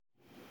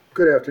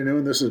Good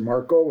afternoon. This is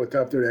Marco with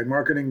Top Third Ag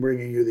Marketing,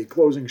 bringing you the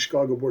closing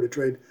Chicago Board of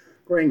Trade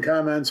grain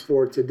comments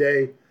for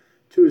today,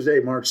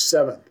 Tuesday, March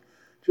 7th.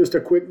 Just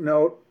a quick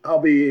note, I'll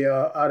be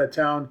out of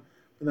town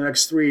for the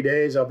next 3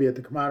 days. I'll be at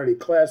the Commodity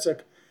Classic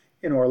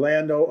in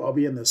Orlando. I'll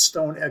be in the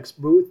StoneX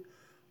booth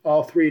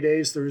all 3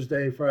 days,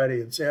 Thursday, Friday,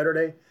 and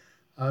Saturday.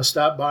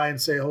 Stop by and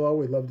say hello.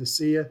 We'd love to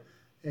see you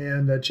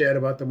and chat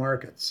about the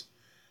markets.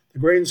 The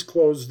grains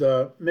closed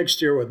mixed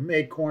here with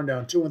May corn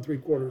down 2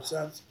 3/4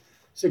 cents.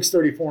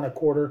 6.34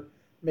 1/4.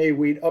 May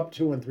wheat up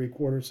 2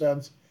 3/4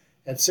 cents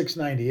at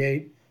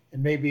 6.98,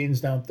 and May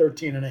beans down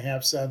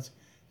 13.5 cents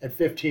at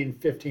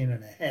 15.15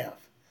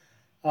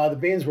 1/2. The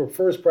beans were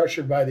first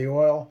pressured by the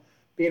oil.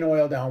 Bean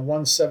oil down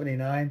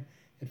 179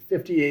 at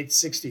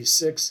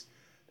 58.66.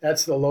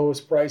 That's the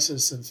lowest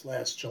prices since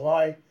last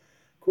July.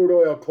 Crude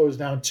oil closed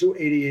down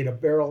 288 a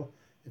barrel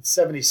at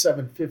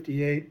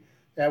 77.58.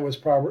 That was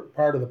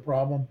part of the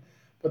problem.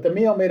 But the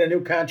meal made a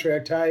new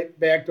contract high,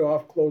 backed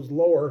off, closed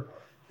lower.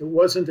 It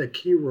wasn't a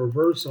key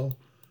reversal,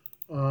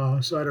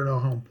 so I don't know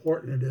how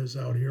important it is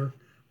out here.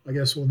 I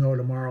guess we'll know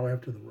tomorrow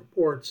after the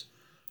reports.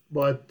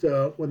 But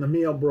when the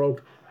meal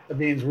broke, the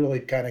beans really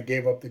kind of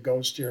gave up the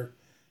ghost here,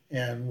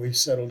 and we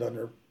settled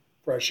under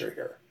pressure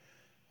here.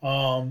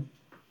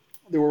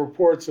 There were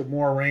reports of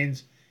more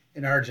rains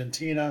in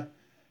Argentina.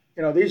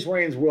 These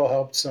rains will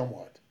help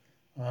somewhat.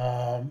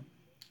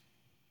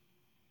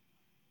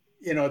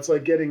 It's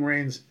like getting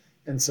rains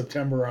in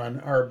September on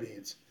our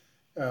beans.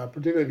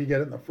 Particularly if you get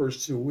it in the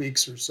first 2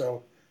 weeks or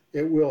so,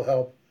 it will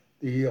help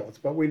the yields.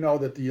 But we know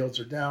that the yields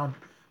are down.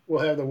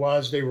 We'll have the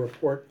WASDE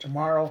report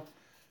tomorrow.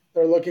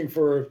 They're looking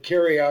for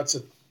carryouts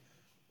at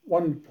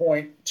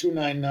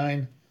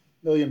 1.299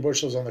 million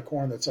bushels on the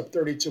corn. That's up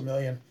 32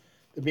 million.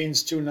 The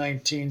beans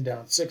 219,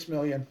 down 6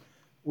 million.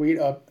 Wheat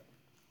up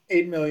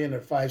 8 million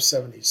at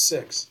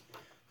 576.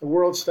 The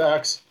world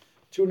stocks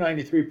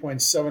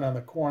 293.7 on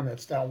the corn.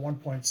 That's down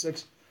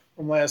 1.6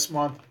 from last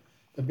month.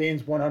 The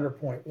beans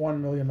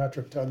 100.1 million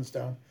metric tons,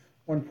 down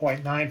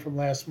 1.9 from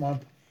last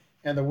month,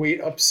 and the wheat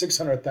up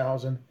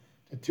 600,000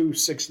 to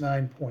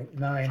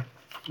 269.9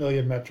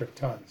 million metric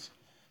tons.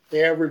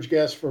 The average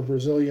guess for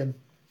Brazilian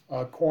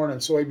corn and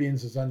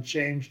soybeans is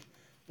unchanged,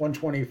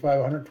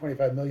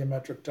 125 million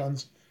metric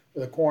tons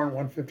for the corn,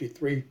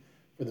 153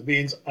 for the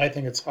beans. I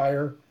think it's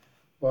higher,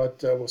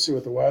 but we'll see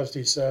what the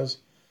WASDE says.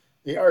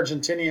 The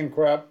Argentinian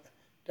crop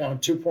down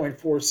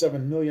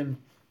 2.47 million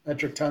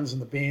metric tons in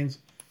the beans,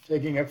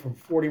 taking it from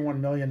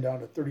 41 million down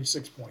to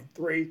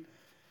 36.3.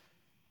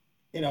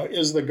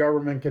 Is the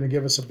government going to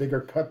give us a bigger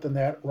cut than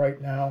that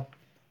right now?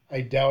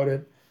 I doubt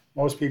it.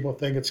 Most people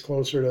think it's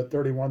closer to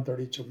 31,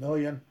 32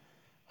 million.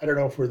 I don't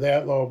know if we're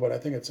that low, but I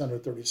think it's under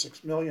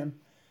 36 million.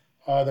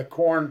 The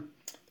corn,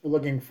 we're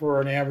looking for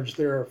an average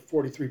there of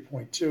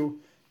 43.2,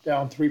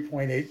 down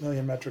 3.8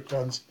 million metric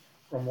tons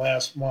from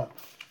last month.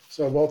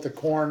 So both the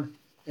corn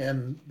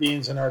and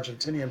beans and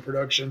Argentinian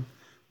production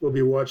will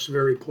be watched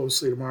very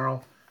closely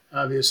tomorrow,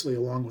 obviously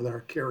along with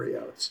our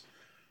carryouts.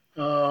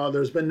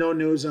 There's been no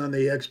news on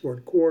the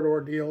export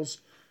corridor deals.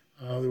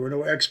 There were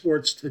no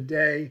exports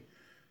today.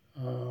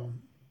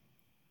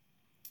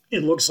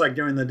 It looks like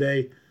during the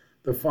day,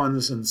 the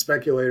funds and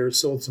speculators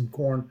sold some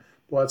corn,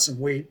 bought some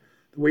wheat.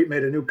 The wheat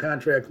made a new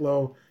contract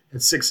low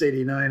at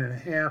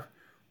 6.89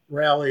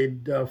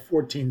 rallied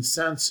 14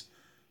 cents.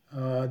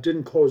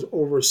 Didn't close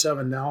over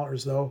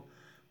 $7 though,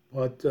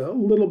 but a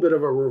little bit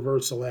of a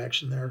reversal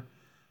action there,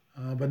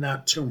 but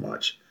not too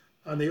much.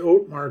 On the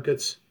oat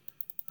markets,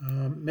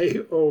 May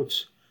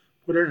Oats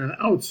put in an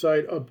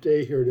outside up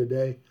day here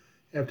today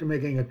after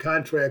making a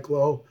contract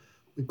low.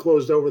 We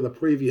closed over the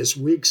previous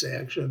week's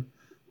action,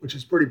 which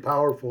is pretty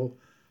powerful,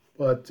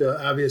 but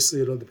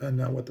obviously it'll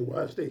depend on what the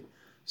WASDE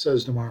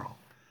says tomorrow.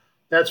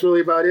 That's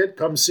really about it.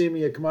 Come see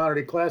me at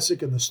Commodity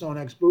Classic in the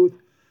StoneX booth.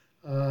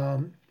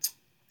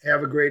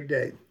 Have a great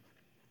day.